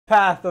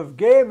path of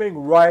gaming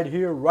right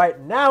here, right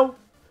now.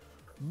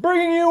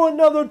 Bringing you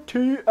another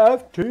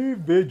TFT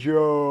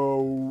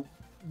video.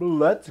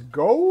 Let's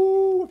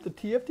go with the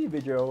TFT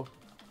video.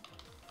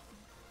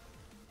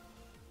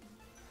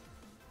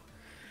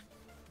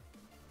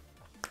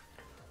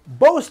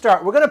 Bow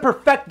start. We're going to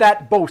perfect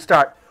that bow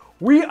start.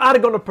 We are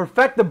going to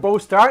perfect the bow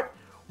start.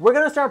 We're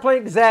going to start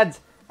playing Zeds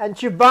and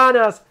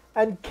Chibanas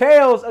and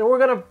Kales, and we're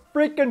going to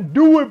freaking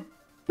do it,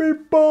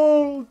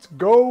 people. Let's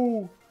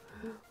go.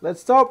 Let's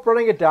stop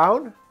running it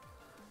down.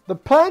 The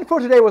plan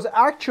for today was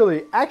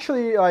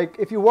actually like,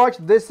 if you watch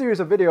this series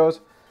of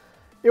videos,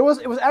 it was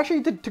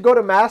actually to go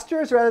to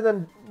Masters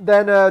rather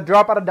than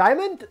drop out a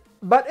diamond.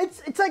 But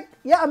it's like,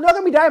 yeah, I'm not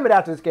gonna be diamond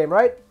after this game,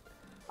 right?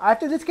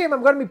 After this game,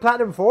 I'm gonna be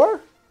platinum 4.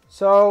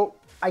 So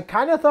I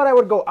kind of thought I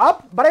would go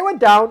up, but I went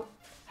down.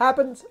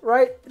 Happens,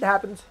 right? It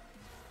happens.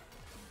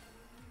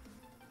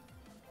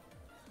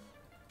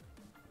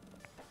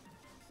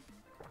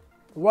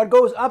 What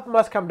goes up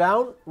must come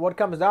down. What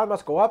comes down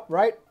must go up,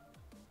 right?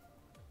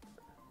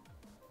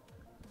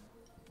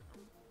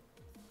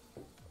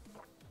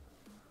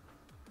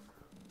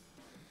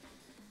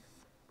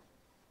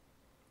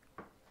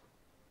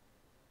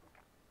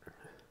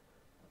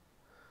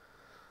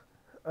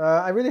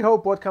 I really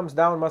hope what comes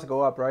down must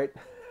go up, right?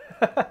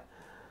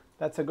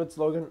 That's a good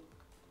slogan.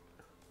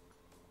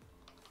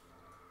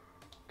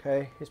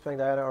 Okay, he's playing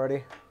Diana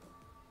already.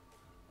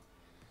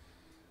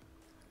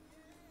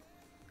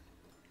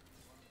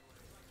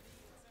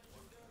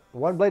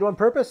 One blade, one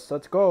purpose.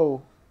 Let's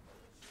go.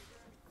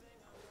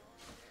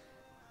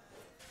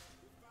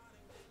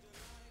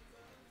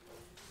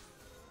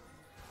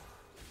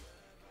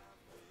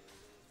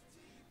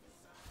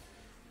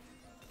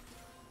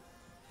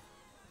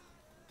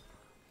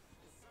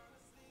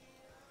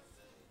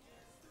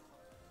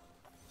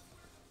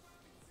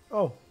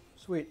 Oh,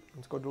 sweet.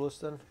 Let's go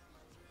duelist then.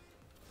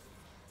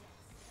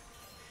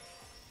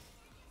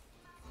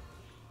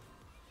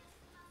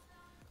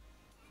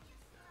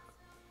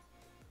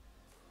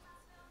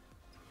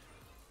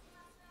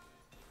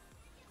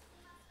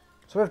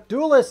 So with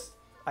duelist,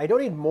 I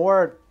don't need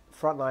more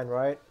frontline,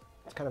 right?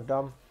 It's kind of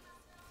dumb.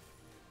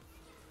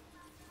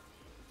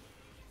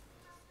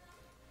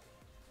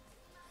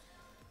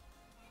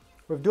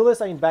 With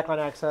duelist, I need backline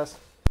access.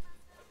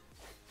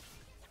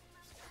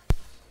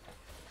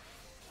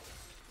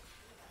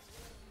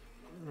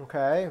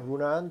 Okay,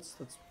 Runans,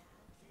 that's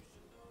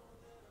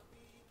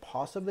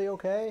possibly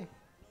okay.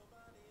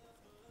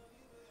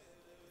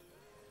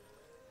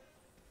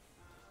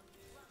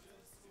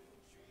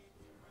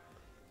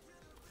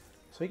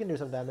 So he can do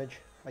some damage,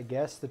 I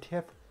guess. The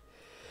TF.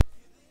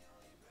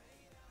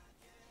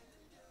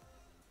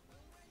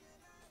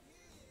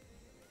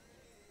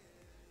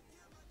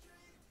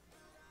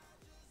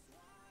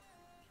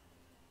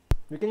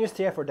 We can use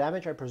TF for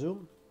damage, I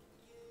presume.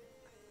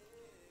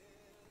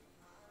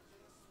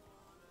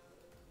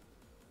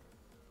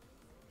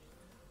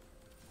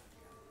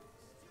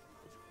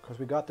 Because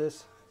we got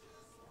this.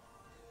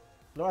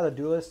 No other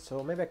duelist,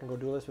 so maybe I can go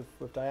duelist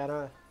with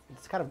Diana.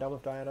 It's kind of dumb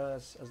with Diana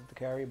as the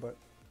carry, but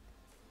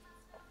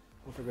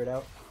we'll figure it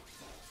out.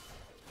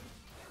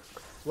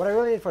 What I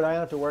really need for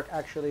Diana to work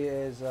actually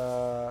is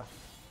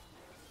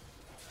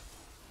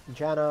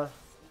Janna.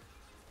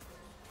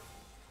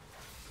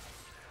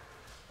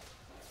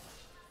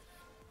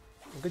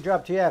 Good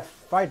job, TF.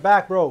 Fight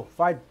back, bro.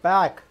 Fight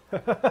back.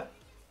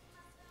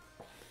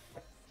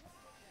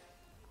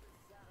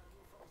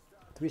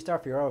 3-star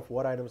Fiora with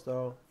what items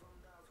though?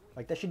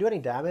 Like, does she do any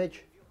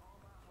damage?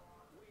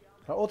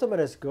 Her ultimate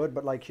is good,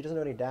 but like she doesn't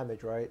do any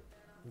damage, right?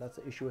 And that's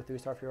the issue with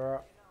 3-star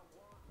Fiora.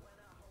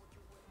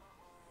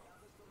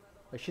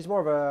 Like, she's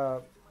more of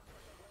a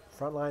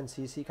frontline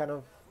CC kind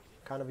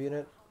of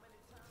unit.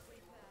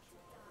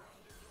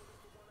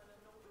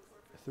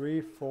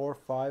 3, 4,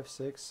 5,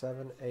 6,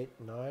 7, 8,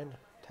 9,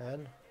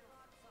 10.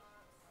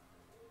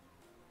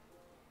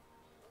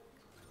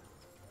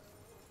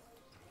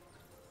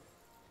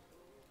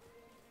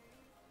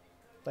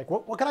 Like,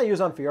 what can I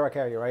use on Fiora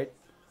carry, right?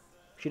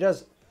 She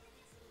does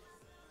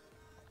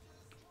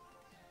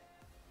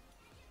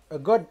a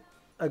good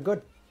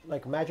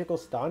like magical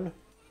stun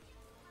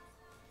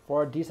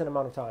for a decent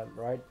amount of time,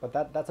 right? But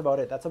that's about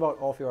it. That's about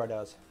all Fiora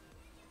does.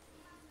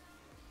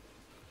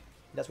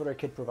 That's what her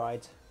kit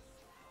provides.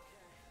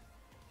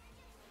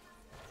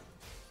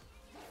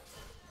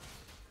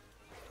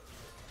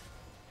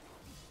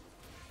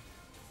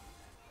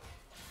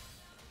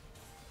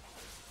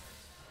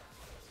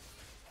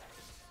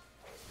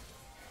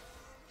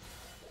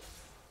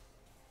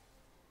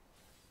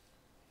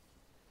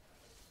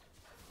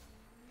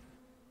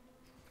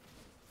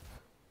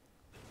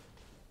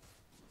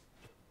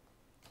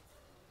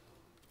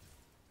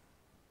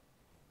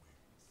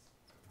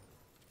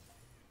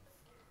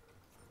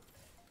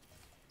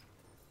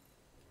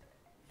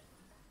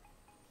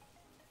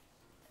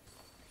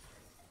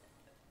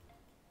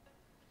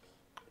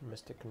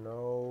 Mystic,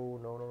 no.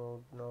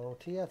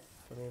 TF,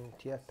 I mean,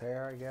 TF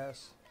pair, I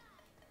guess.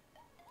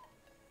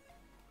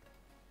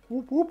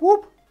 Whoop, whoop,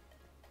 whoop.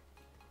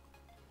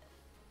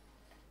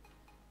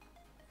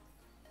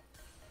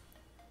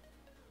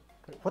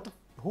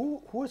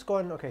 Who is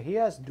going? Okay, he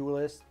has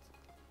duelist.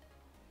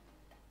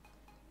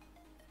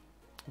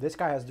 This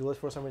guy has duelist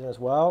for some reason as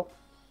well.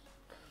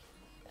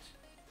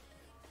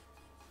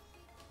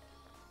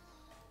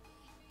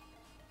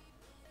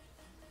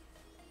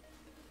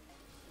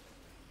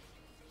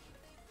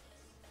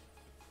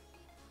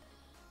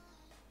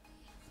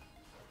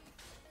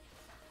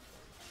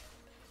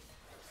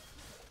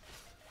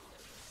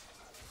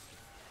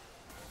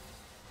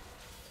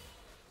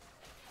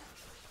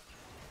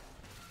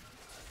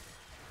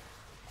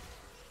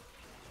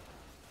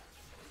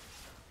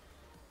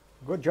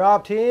 Good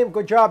job, team.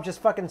 Good job.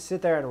 Just fucking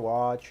sit there and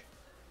watch.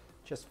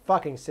 Just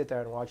fucking sit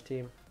there and watch,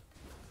 team.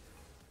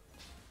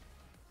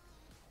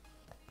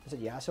 Is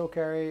it Yasuo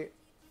carry?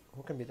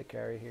 Who can be the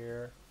carry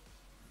here?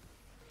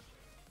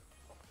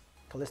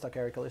 Kalista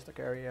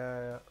carry,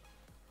 yeah.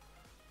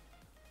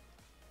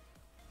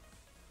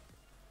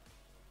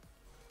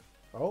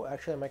 Oh,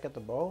 actually I might get the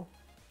bow.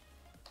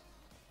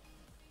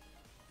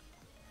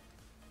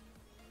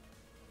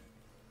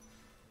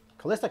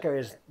 Kalista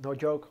carry is no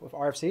joke with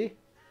RFC.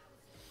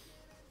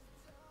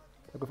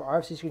 Like with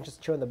RFC, you can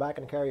just chill in the back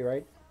and carry,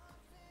 right?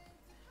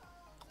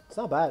 It's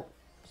not bad.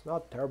 It's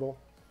not terrible.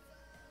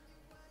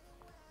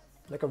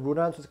 Like a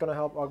Runance is going to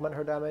help augment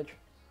her damage.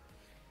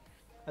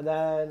 And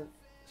then,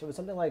 so with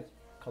something like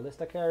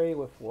Kalista carry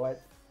with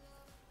what?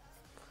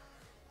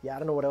 Yeah, I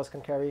don't know what else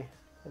can carry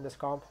in this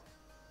comp.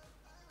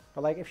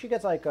 But like, if she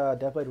gets like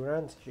Deathblade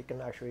Runance, she can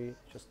actually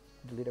just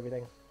delete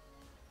everything.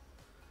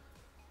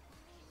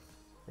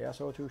 Yeah,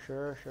 so too,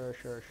 sure.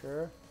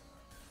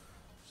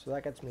 So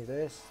that gets me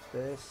this.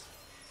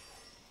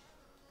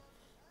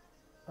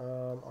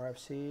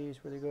 RFC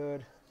is really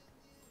good.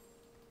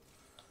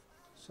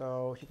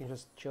 So she can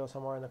just chill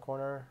somewhere in the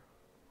corner.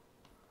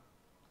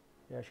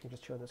 Yeah, she can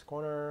just chill in this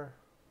corner.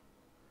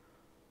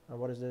 And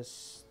what is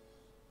this?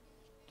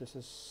 This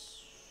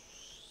is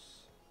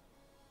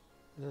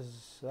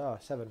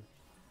 7.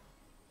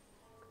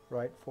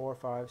 Right, 4,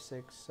 5,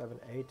 6, 7,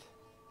 8.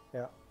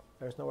 Yeah,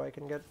 there's no way I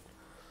can get.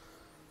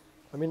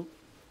 I mean,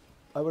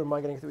 I wouldn't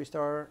mind getting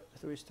 3-star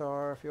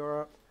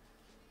Fiora.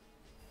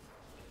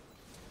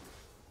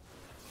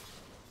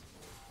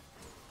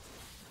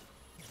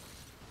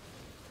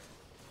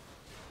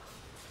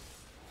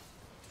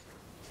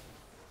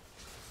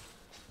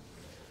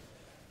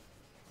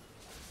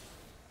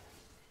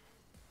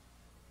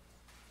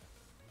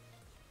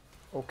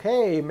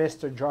 Okay,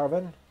 Mr.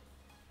 Jarvan.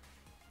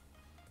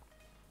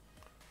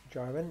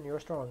 Jarvan, you're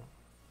strong.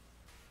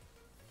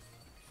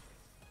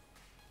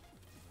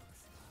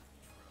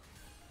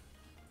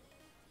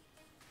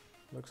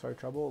 Looks like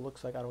trouble.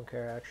 Looks like I don't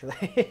care,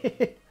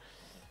 actually.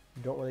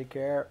 Don't really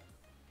care.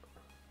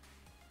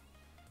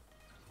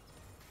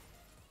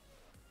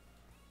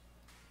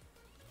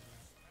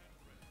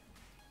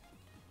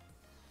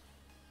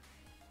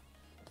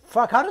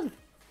 Fuck, how the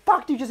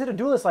fuck do you just hit a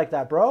duelist like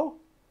that, bro?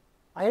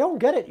 I don't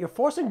get it. You're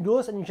forcing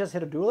duelist and you just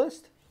hit a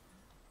duelist?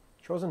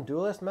 Chosen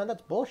duelist? Man,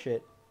 that's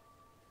bullshit.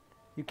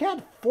 You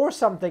can't force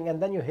something and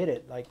then you hit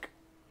it. Like,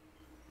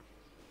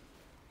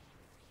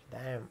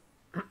 damn.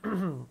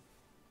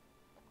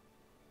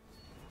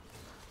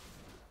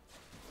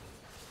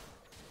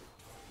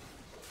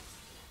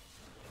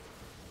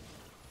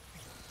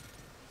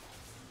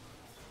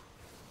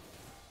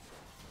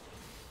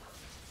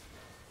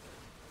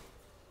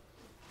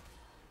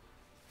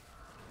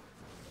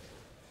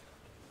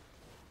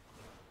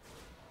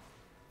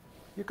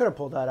 You could have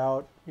pulled that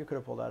out.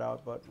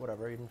 But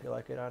whatever. You didn't feel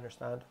like it. I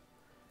understand.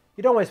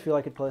 You don't always feel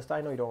like it, Calista.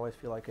 I know you don't always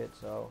feel like it,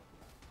 so.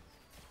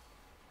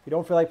 If you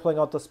don't feel like pulling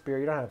out the spear,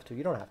 you don't have to.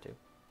 You don't have to.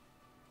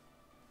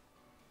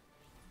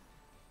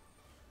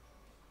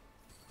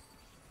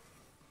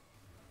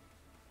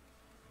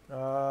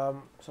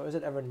 So is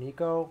it ever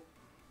Nico?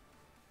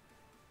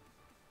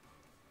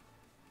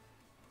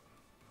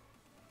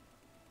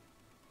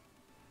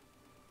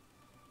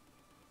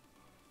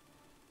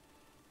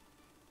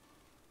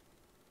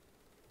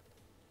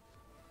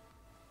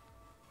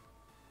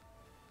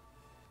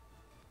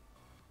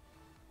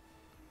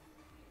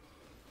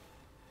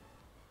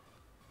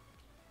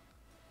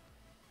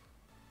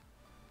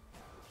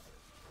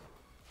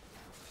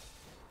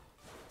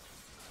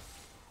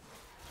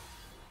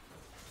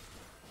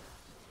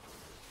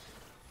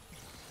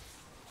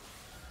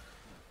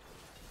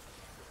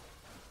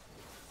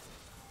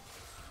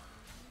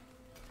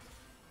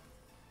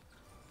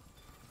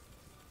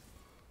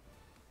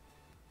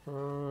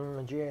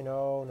 GA,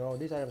 no.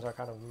 These items are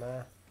kind of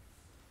meh.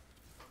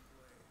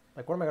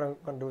 Like, what am I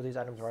gonna do with these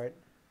items, right?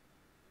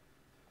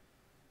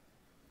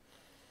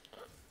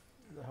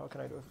 What the hell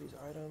can I do with these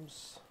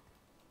items?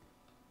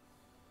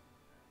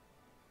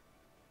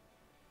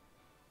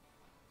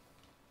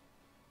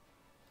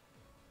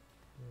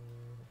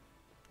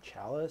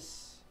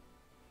 Chalice?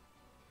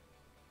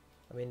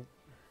 I mean,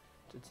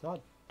 it's not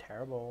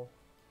terrible.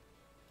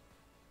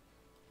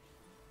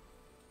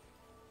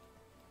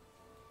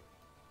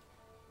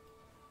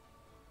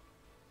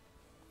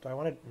 Do I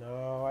want it?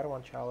 No, I don't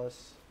want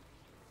Chalice.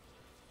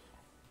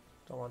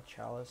 Don't want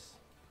Chalice.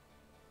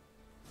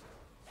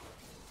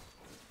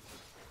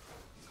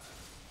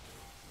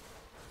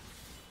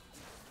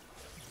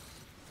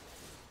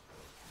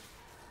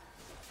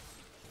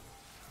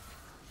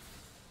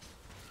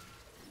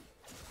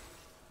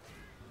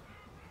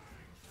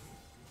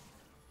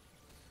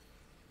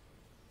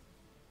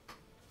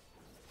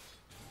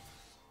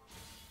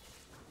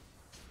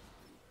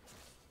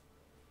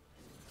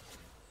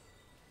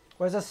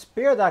 Was a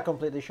spear that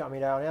completely shot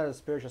me down? Yeah, the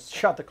spear just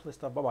shot the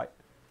Callista. Bye-bye.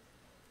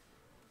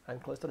 And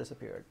Callista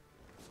disappeared.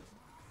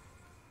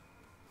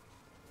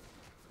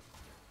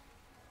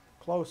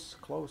 Close,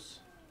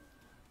 close.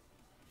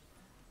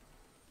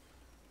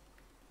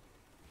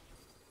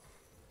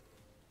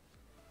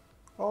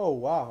 Oh,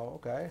 wow,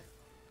 okay.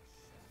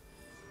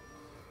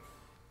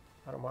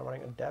 I don't mind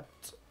running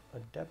adept.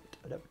 Adept,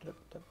 adept,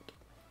 adept, adept.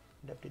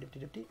 Adepty, adepty,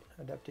 adepty,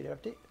 adepty,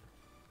 adepty.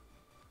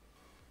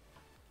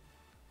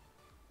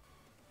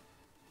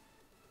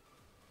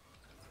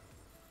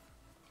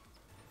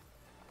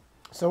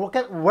 So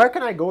where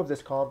can I go with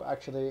this comp,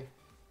 actually?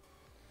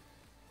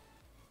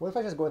 What if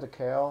I just go into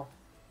Kale?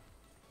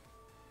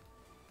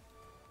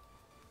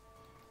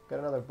 Get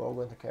another bow,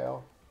 go into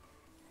Kale.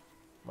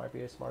 Might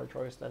be a smarter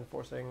choice than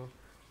forcing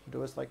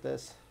duelists like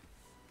this.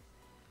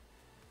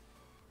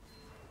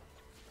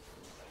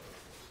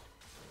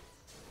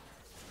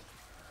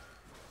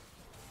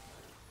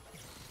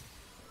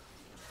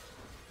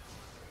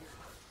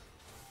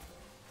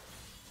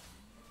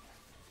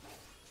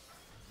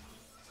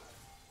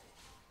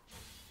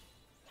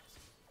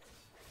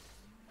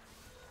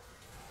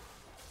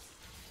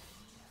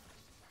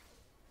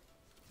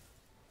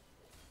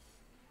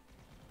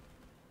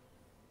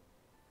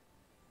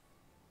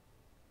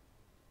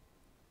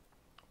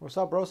 What's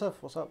up, Broseph?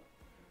 What's up?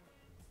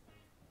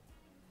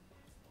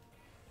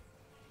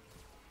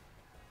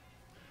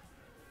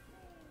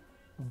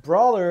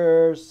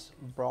 Brawlers.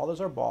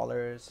 Brawlers are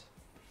ballers.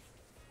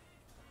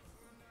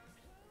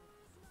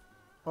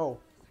 Oh,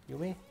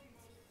 Yumi?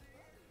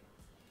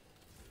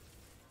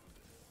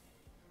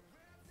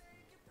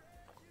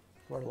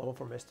 What a level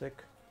for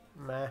Mystic.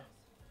 Meh.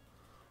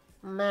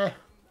 Meh.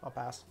 I'll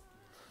pass.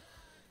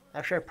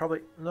 Actually, I probably...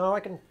 No, I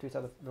can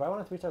 3-star the... Do I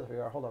want to 3-star the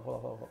figure? Hold up, hold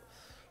up, hold up.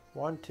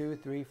 1, 2,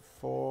 3,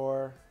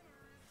 4,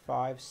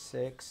 5,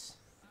 6,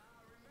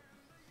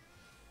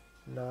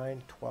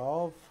 9,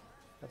 12.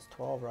 That's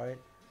 12, right?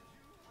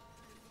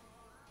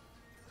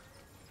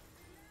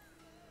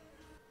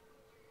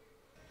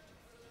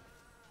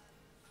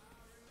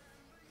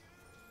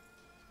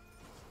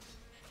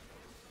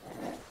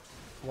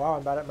 Wow,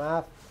 I'm bad at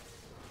math.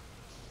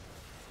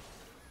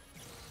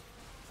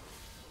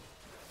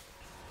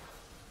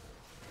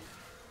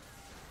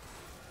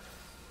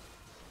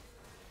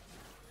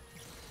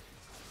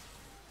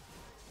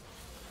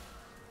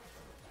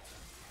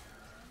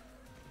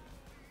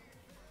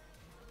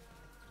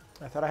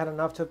 I thought I had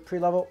enough to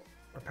pre-level.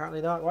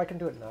 Apparently not. Well, I can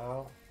do it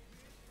now.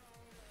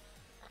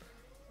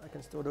 I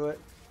can still do it.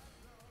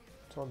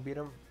 Someone beat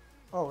him.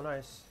 Oh,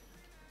 nice.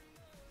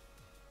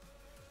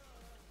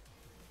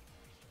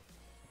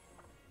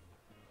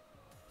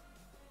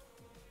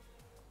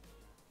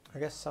 I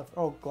guess some...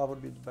 Oh, Glove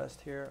would be the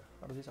best here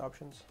out of these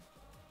options.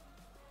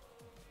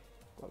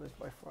 Glove is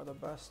by far the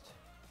best.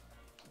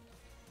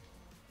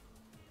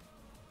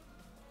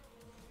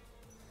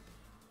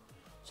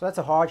 So that's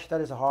a Hodge.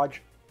 That is a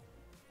Hodge.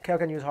 Kale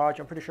can use Hodge.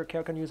 I'm pretty sure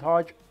Kale can use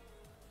Hodge.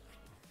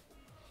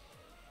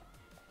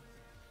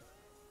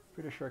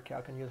 Pretty sure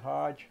Kale can use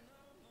Hodge.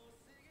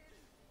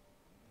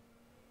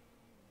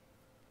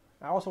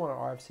 I also want an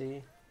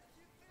RFC.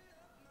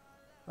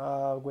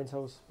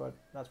 Gwynsos, but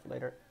that's for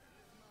later.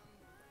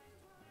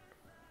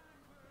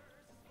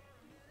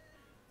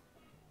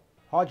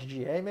 Hodge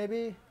GA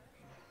maybe? In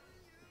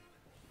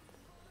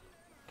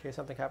case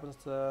something happens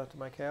to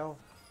my Kale.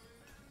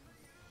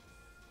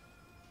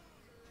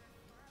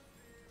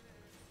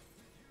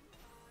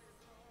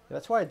 Yeah,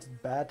 that's why it's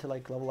bad to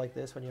like level like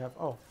this when you have...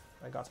 Oh,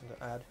 I got something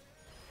to add.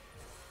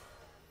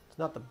 It's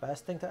not the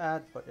best thing to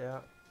add, but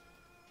yeah.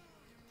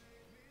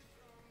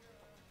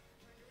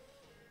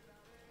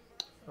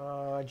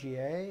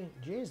 GA?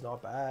 GA is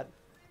not bad.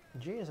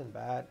 GA isn't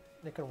bad.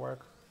 It can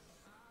work.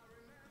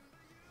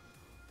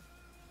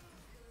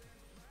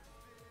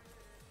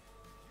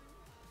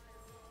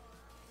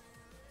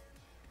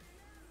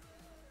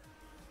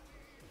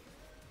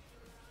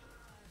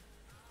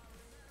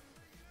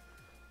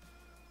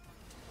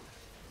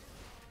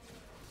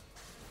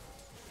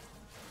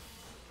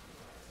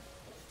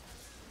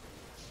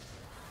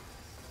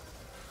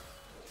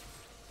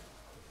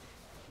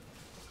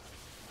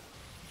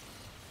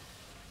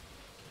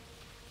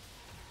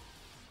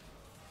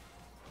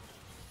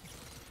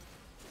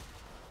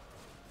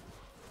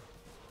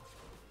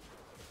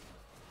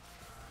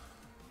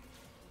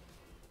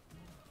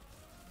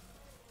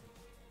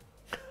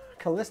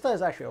 Callista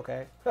is actually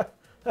okay.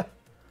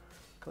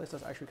 Callista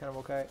is actually kind of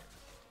okay.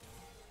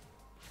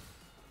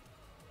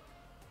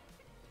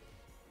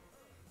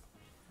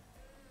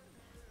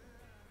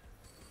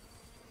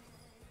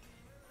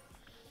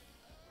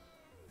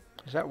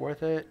 Is that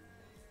worth it?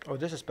 Oh,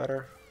 this is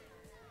better.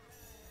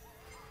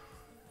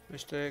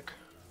 Mystic.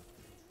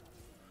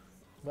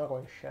 I'm not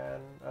going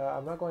Shen.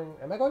 I'm not going...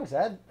 Am I going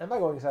Zed? Am I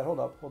going Zed? Hold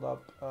up, hold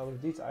up. With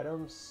these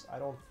items, I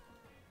don't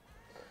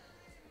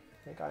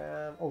think I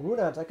am. Oh,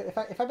 Runans.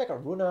 If I make a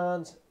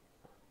Runans,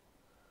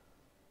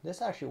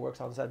 this actually works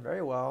on Zed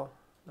very well.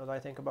 Now that I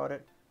think about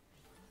it.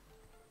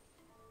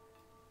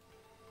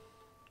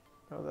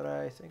 Now that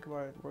I think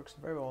about it, it works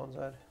very well on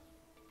Zed.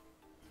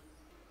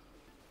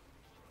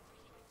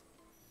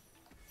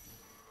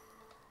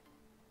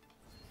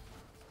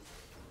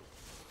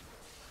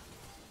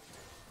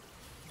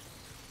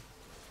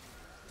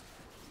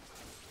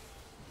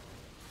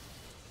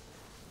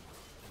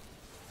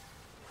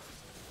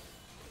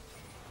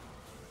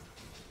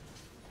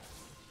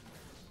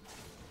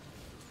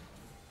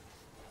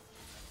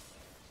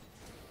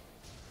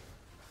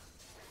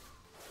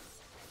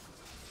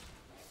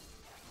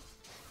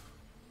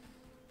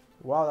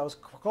 Wow, that was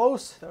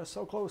close. That was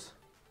so close.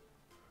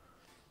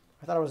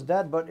 I thought I was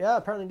dead, but yeah,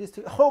 apparently these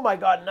two... Oh my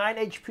god, 9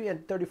 HP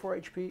and 34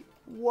 HP.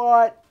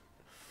 What?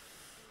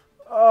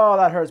 Oh,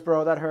 that hurts,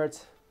 bro. That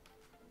hurts.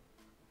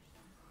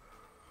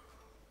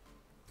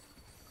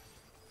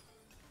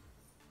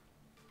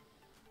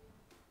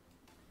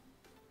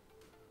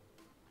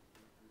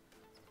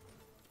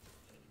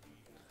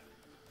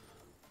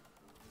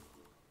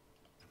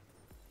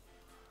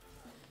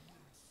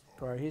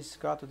 Alright, he's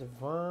got the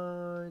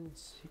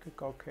divines. He could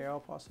go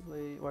KO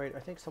possibly. Wait, I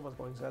think someone's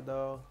going Zed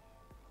though.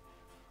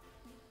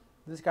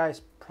 This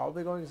guy's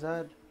probably going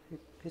Zed.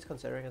 He's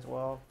considering as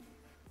well.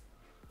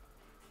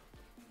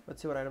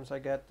 Let's see what items I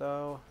get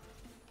though.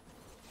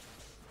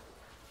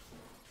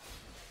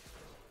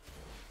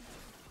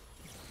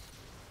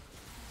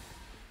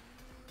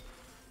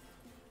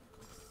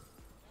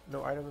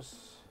 No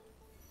items.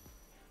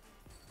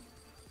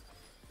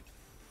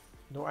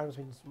 No items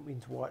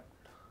means what?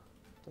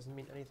 Doesn't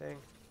mean anything.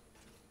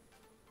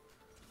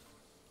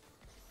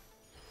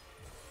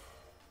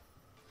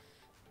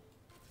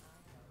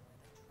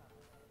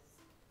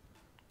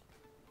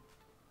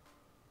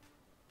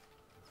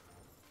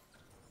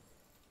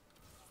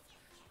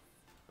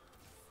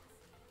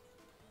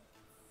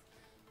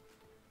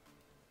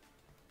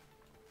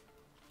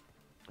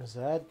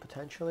 Zed,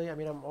 potentially. I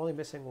mean, I'm only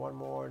missing one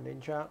more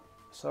ninja.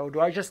 So do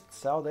I just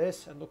sell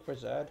this and look for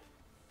Zed?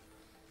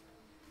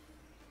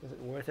 Is it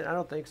worth it? I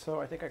don't think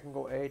so. I think I can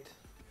go 8.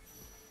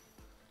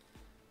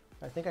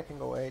 I think I can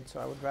go 8, so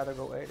I would rather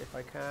go 8 if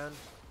I can.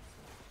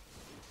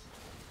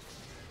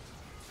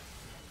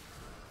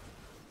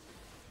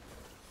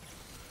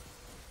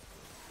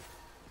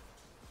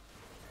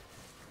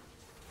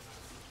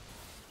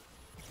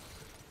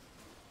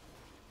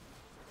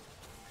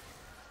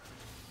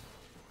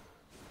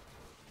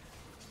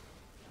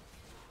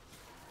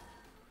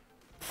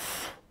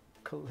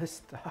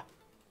 Callista.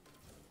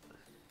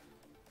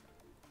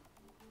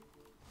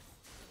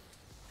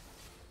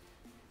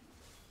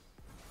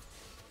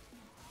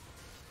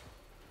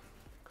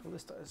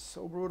 Callista is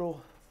so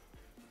brutal.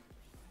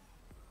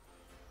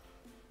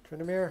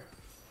 Tryndamere.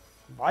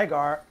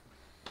 Vygar.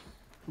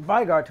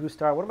 Vygar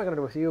 2-star. What am I going to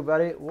do with you,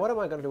 buddy? What am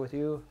I going to do with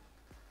you?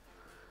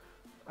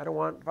 I don't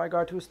want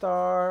Vygar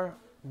 2-star.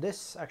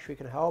 This actually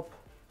can help.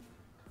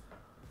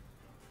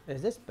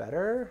 Is this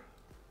better?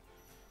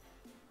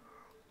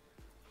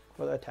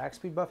 For the attack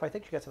speed buff? I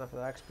think she gets enough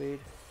attack speed.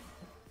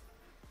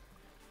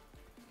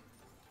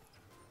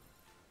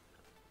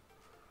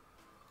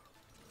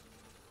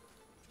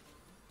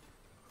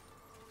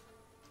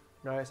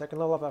 Nice, I can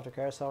level up after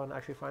Carousel and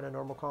actually find a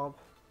normal comp.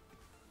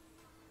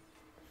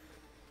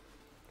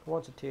 Who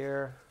wants a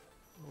tier?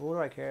 Who do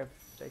I care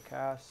if they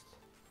cast?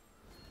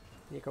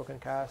 Nico can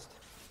cast.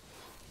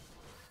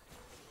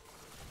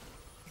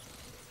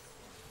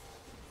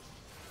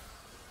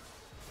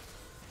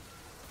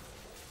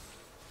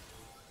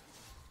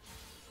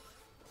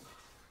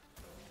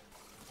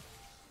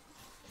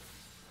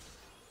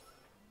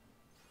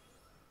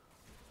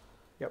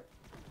 Yep.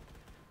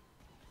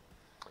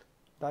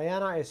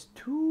 Diana is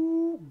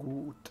too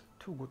good.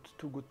 Too good,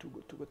 too good, too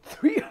good, too good.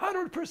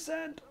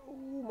 300%!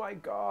 Oh my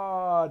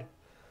god.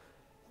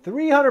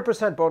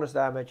 300% bonus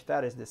damage.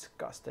 That is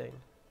disgusting.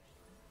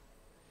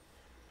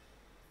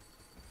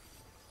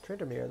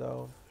 Tryndamere,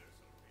 though,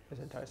 is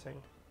enticing.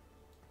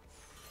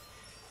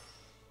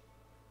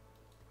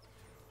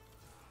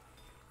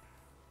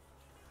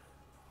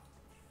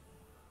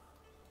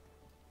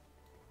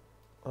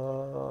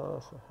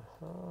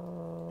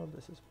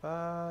 This is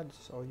bad. This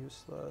is all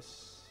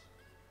useless.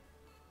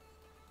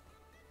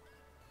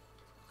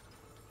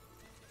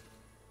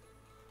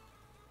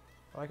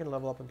 I can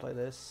level up and play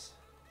this,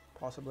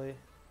 possibly.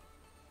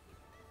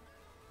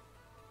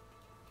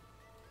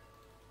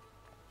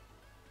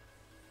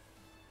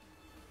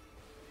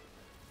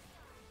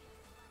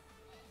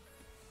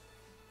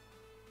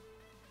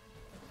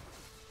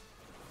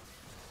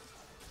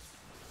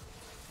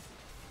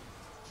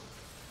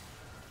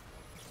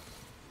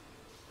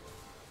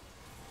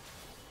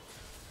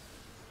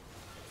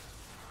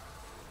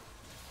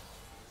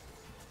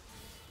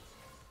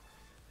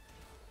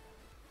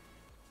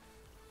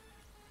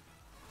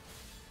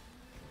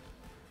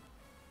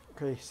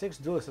 Okay, 6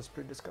 duelists is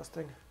pretty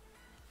disgusting.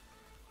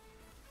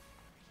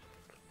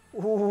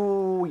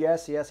 Ooh,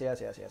 yes, yes,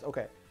 yes, yes, yes.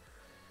 Okay.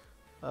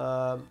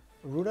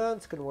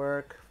 Runans can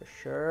work for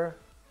sure.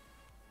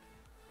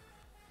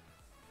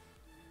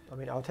 I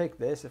mean, I'll take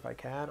this if I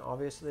can,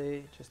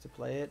 obviously, just to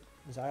play it.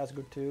 Zaya's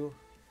good too.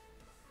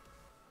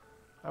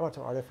 I want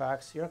some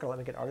artifacts. You're not gonna let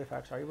me get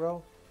artifacts, are you,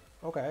 bro?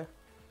 Okay.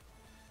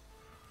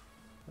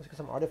 Let's get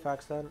some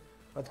artifacts then.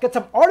 Let's get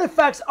some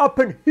artifacts up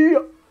in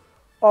here!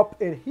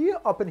 Up in here,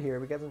 up in here.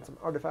 We're getting some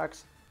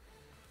artifacts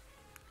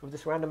with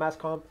this random ass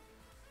comp.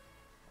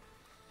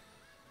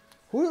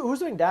 Who's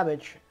doing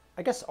damage?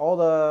 I guess they're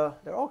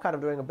all kind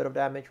of doing a bit of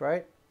damage,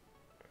 right?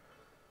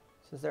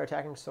 Since they're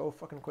attacking so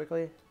fucking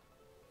quickly.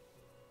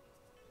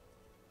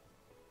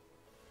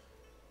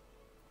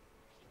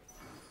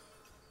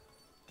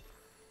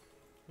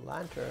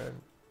 Lantern.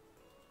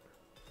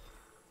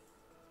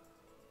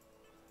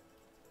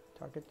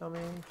 Target dummy.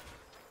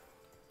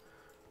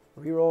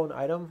 Reroll an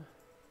item.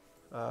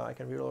 I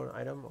can reroll an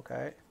item,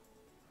 okay.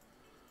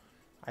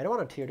 I don't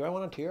want a tier. Do I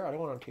want a tier? I don't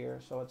want a tier,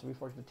 so let's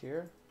reforge the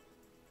tier.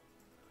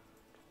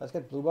 Let's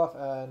get blue buff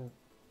and...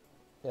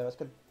 Yeah, let's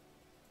get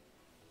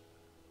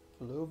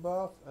blue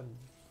buff and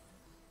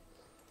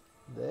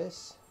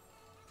this.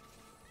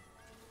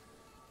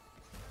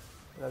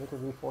 And then we can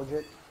reforge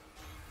it.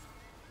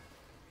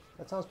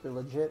 That sounds pretty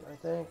legit, I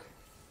think.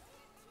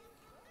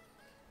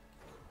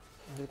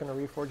 I'm just gonna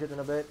reforge it in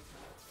a bit.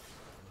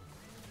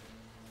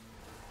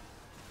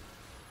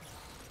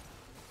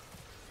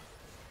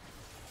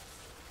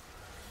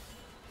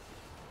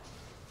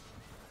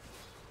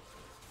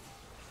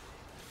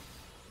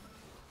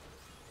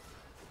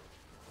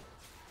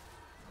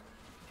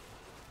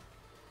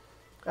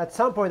 At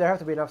some point there have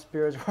to be enough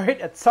spears, right?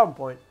 At some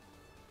point.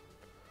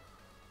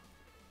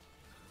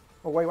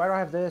 Oh wait, why do I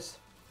have this?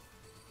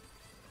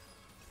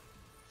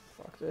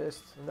 Fuck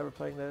this. I'm never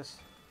playing this.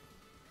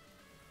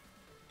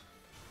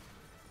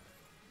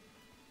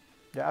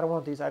 Yeah, I don't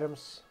want these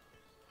items.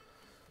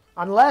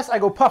 Unless I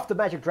go puff the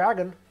magic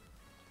dragon.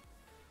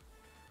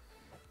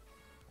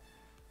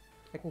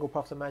 I can go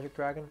puff the magic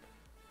dragon.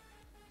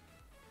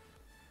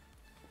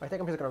 I think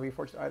I'm just gonna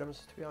reforge the items,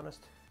 to be honest.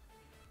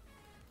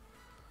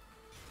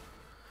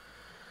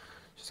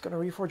 Just gonna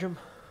reforge them.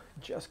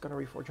 Just gonna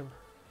reforge them.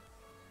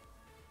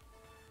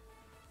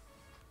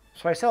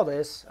 So I sell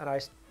this, and I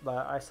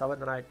sell it,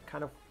 and I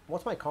kind of...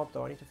 What's my comp,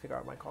 though? I need to figure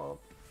out my comp.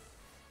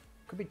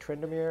 Could be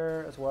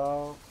Tryndamere as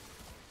well.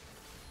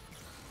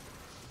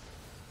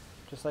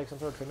 Just like some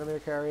sort of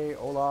Tryndamere carry,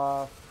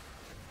 Olaf.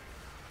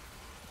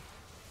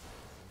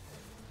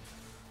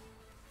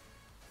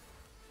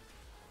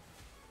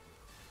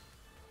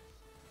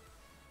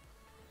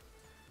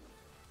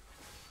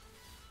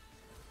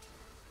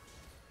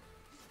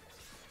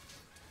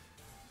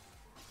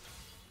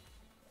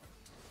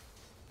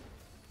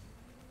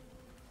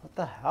 What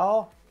the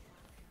hell?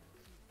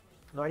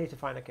 No, I need to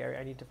find a carry.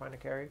 I need to find a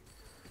carry.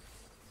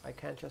 I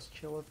can't just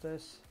chill with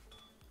this.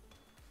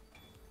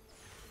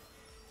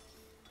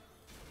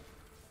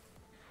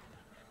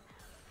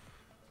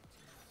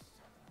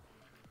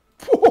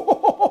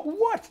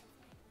 What?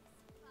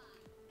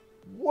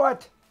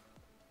 What?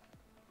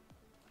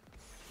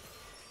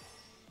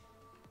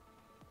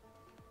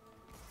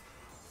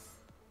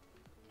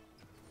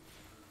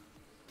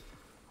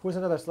 Who's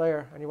another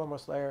Slayer? I need one more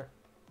Slayer.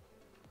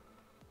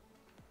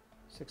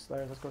 6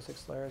 Slayers. Let's go 6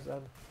 Slayers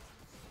then.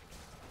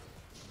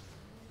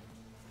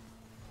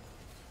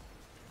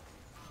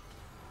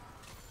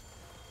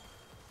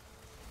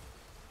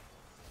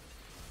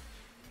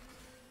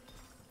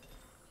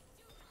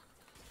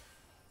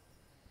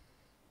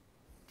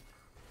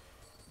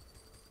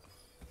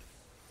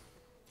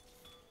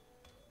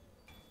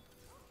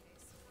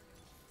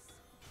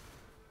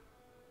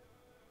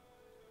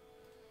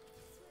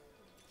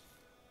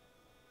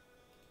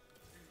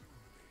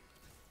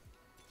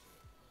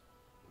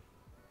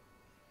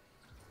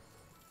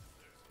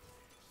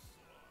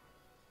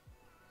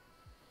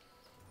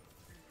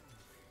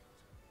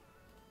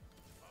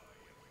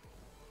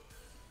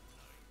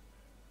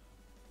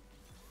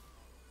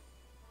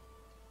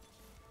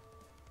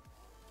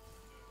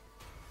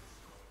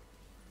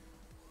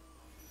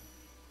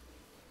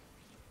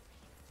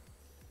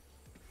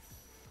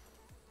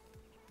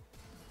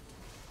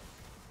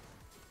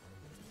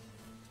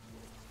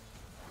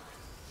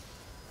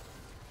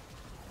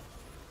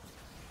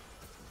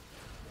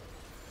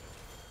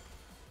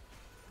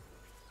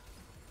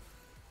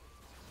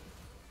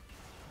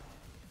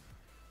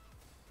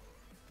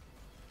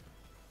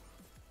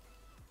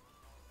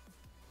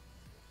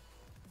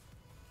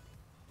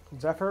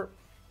 Zephyr?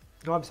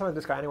 No, I'm summoning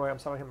this guy anyway. I'm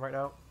summoning him right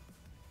now.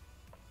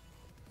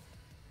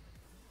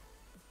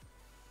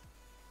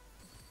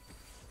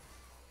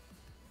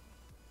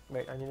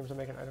 Wait, I need him to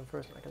make an item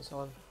first and I can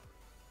sell him.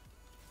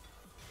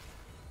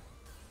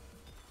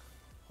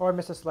 Oh, I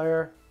missed a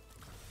Slayer.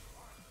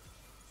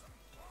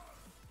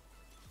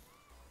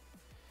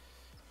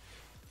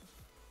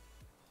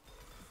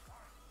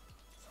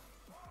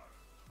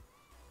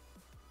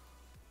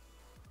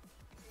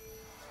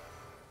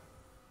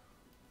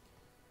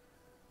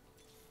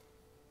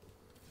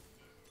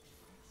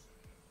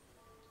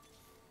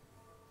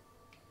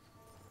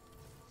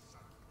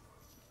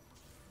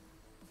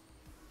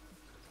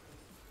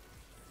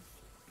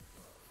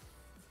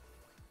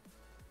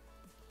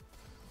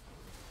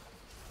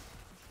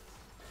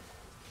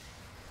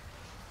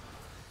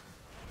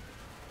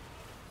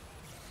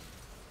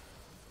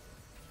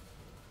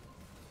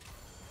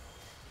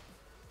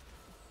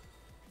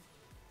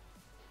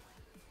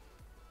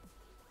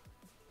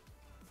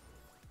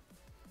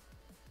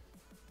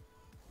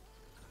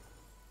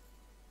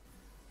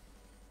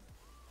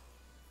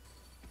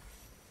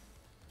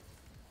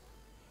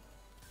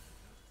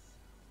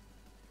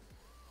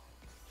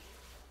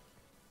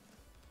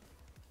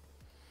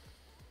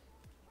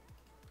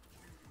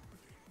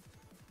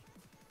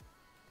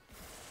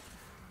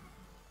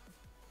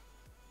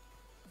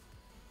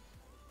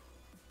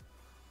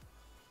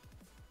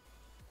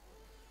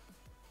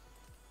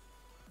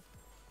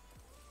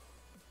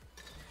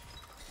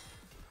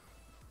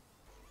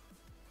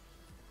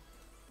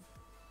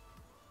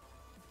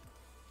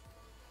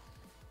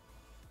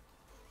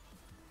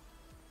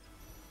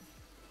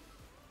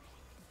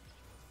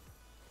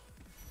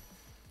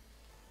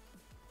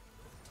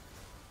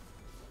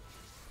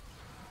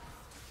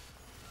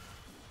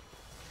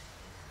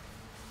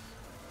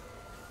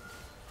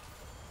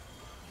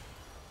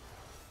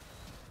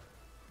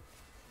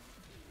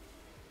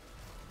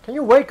 Can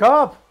you wake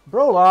up?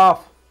 Broloff.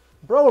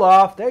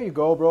 Broloff. There you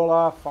go,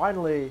 Broloff.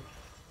 Finally.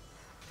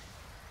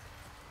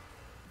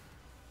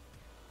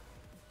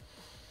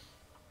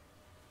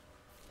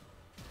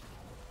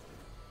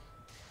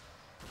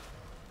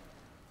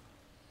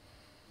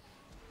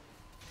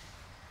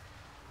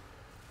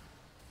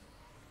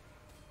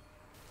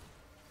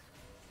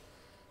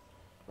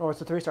 Oh, it's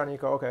a 3-star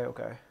Nico. Okay,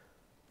 okay.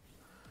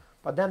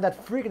 But then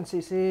that freaking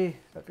CC.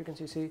 That freaking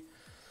CC.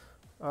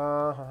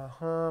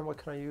 What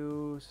can I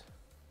use?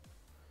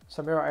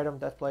 Samira item,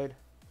 Deathblade.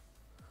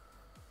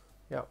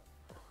 Yep.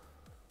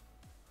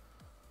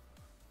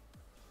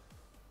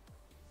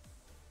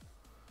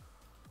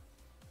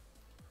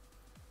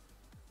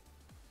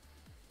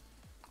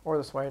 Or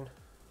the Swain.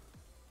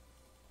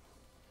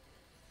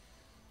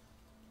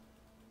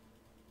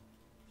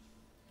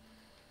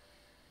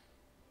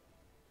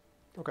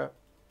 Okay.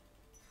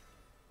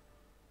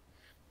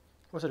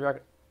 What's the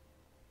dragon?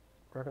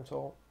 Dragon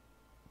Soul.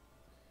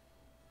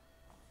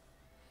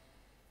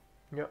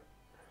 Yep.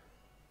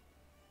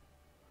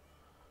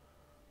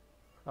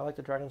 I like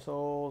the Dragon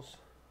Souls.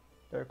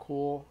 They're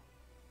cool.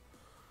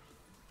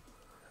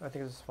 I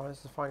think this is fine. This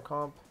is a fine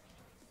comp.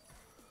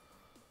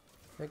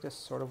 I think this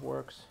sort of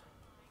works.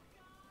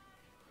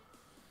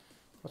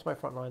 What's my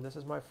front line? This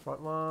is my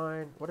front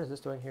line. What is this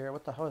doing here?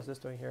 What the hell is this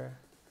doing here?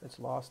 It's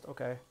lost.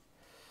 Okay.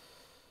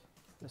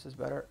 This is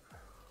better.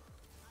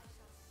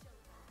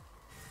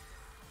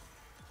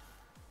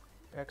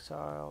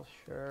 Exile,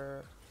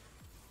 sure.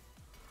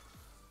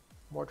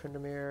 More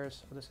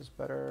Tryndamirs. Oh, this is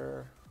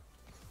better.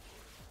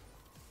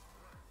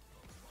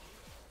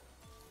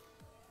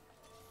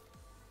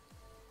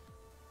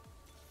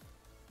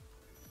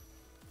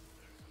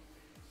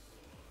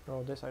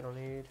 Oh, this I don't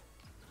need.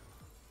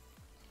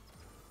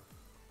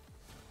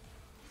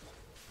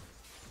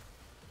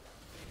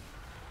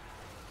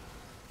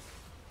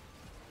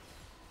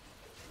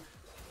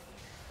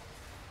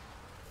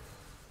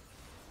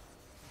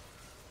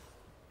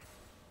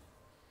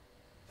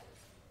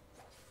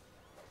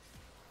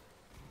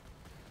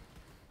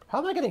 How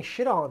am I getting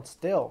shit on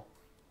still?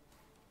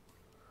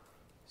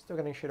 Still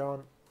getting shit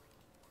on.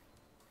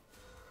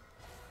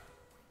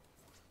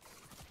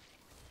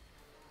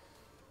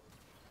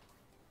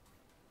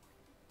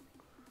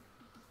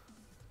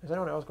 Is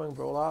anyone else going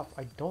Broloff?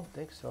 I don't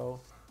think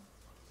so.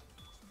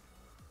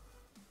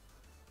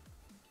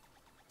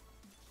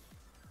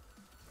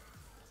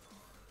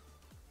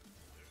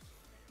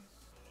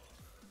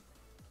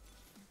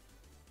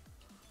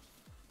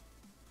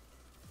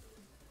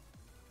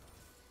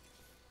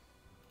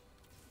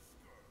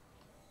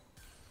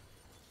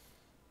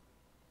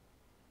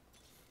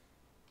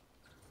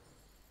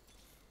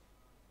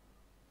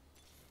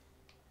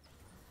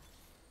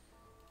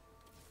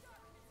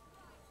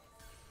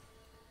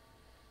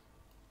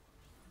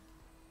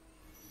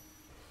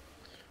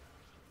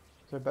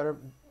 Is there better?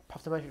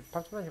 Puff the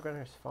Magic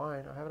Grinder is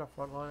fine. I have enough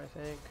front line, I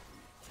think.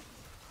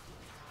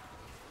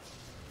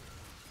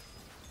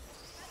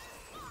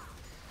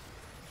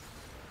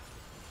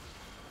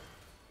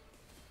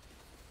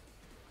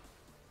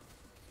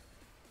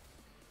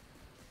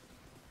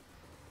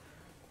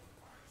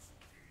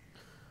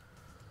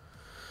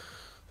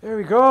 There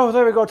we go.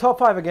 There we go. Top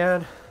 5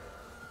 again.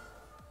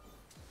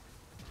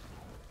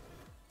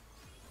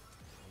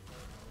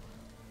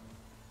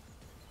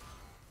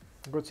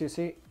 Good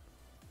CC.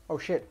 Oh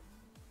shit.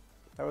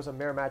 That was a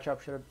mirror matchup.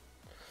 Should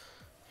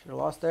have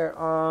lost there.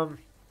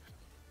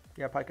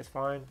 Yeah, Pike is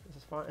fine. This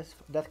is fine. It's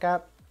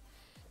Deathcap.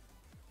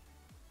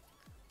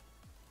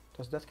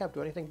 Does Deathcap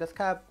do anything?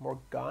 Deathcap,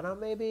 Morgana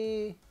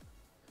maybe?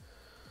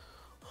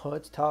 Oh,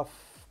 it's tough.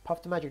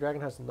 Puff the Magic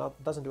Dragon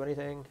doesn't do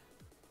anything.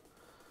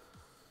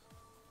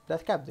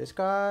 Deathcap this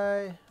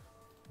guy.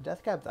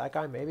 Deathcap that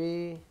guy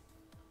maybe.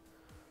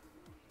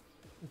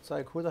 It's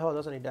like, who the hell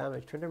doesn't need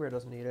damage? Tryndamere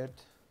doesn't need it.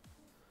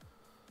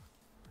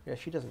 Yeah,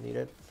 she doesn't need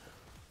it.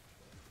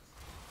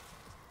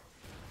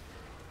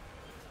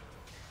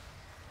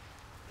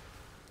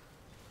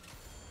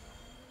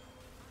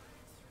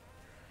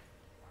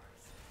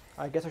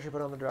 I guess I should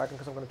put on the dragon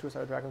because I'm going to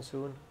 2-star dragon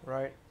soon,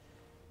 right?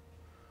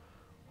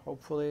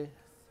 Hopefully.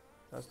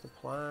 That's the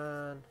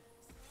plan.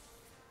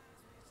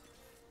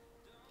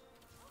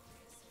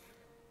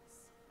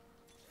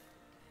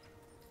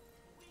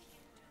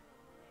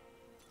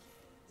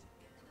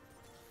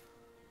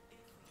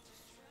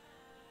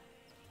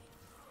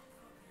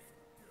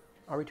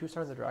 Are we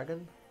 2-starring the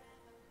dragon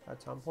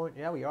at some point?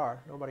 Yeah, we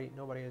are. Nobody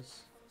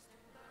is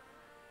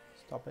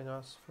stopping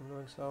us from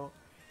doing so.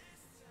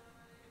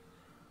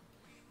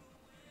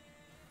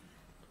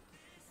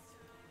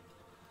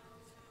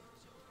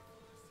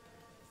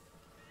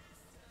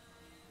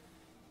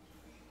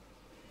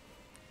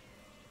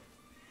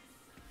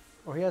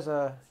 Oh, he has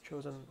a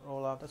chosen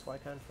Olaf. That's why I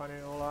can't find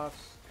any Olafs.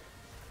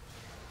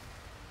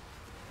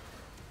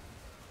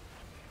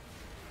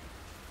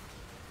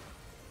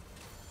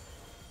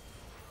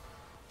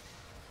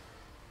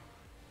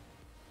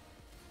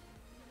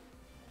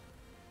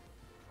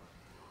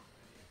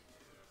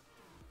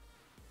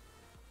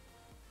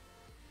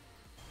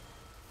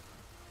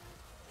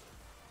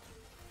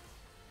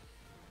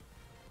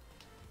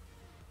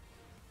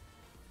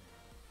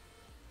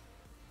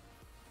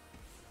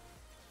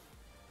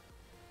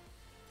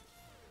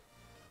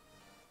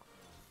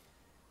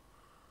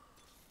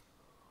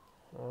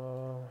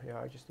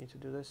 I just need to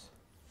do this.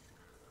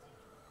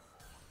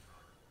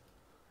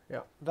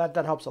 Yeah,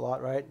 that helps a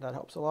lot, right? That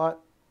helps a lot.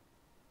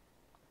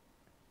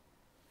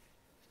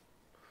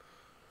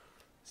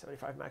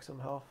 75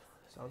 maximum health.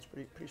 Sounds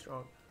pretty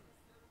strong.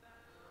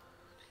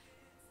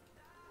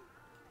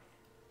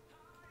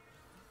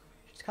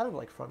 She's kind of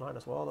like frontline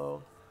as well,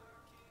 though.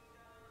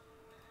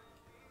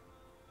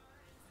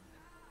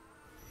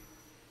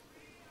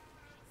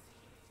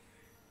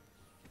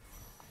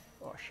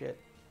 Oh shit.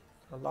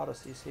 A lot of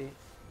CC.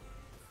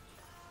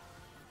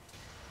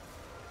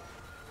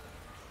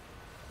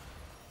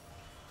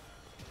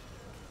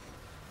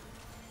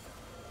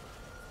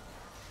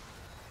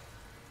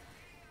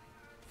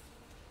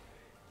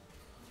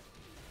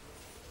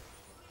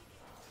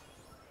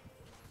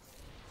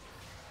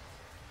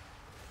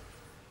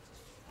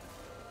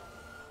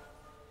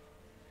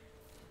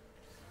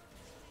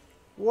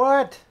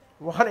 What?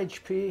 1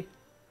 HP.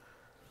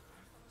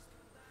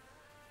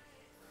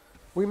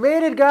 We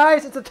made it,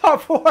 guys. It's a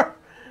top 4.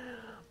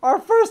 Our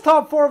first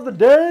top 4 of the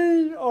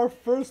day. Our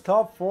first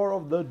top 4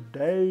 of the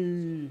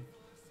day.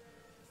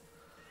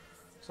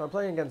 So I'm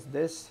playing against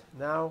this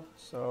now.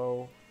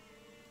 So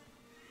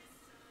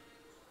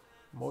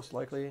most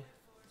likely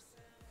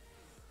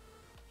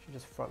she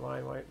just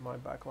frontline my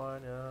back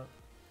line. Yeah.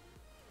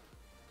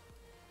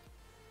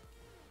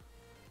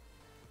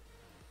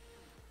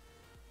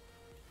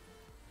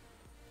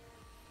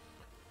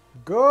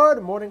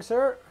 Good morning,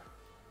 sir.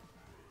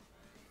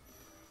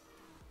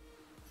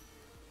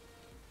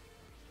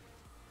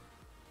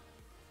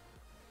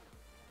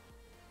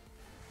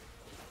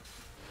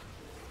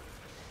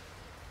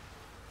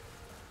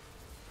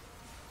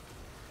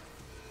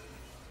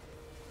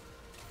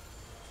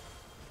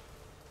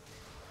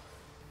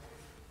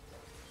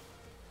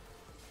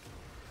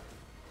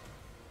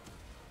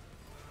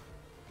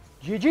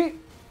 GG.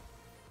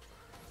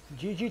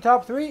 GG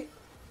top 3.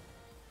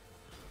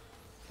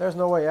 There's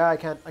no way. Yeah, I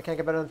can't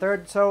get better than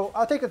third. So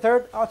I'll take a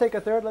third. I'll take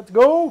a third. Let's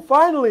go.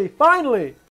 Finally.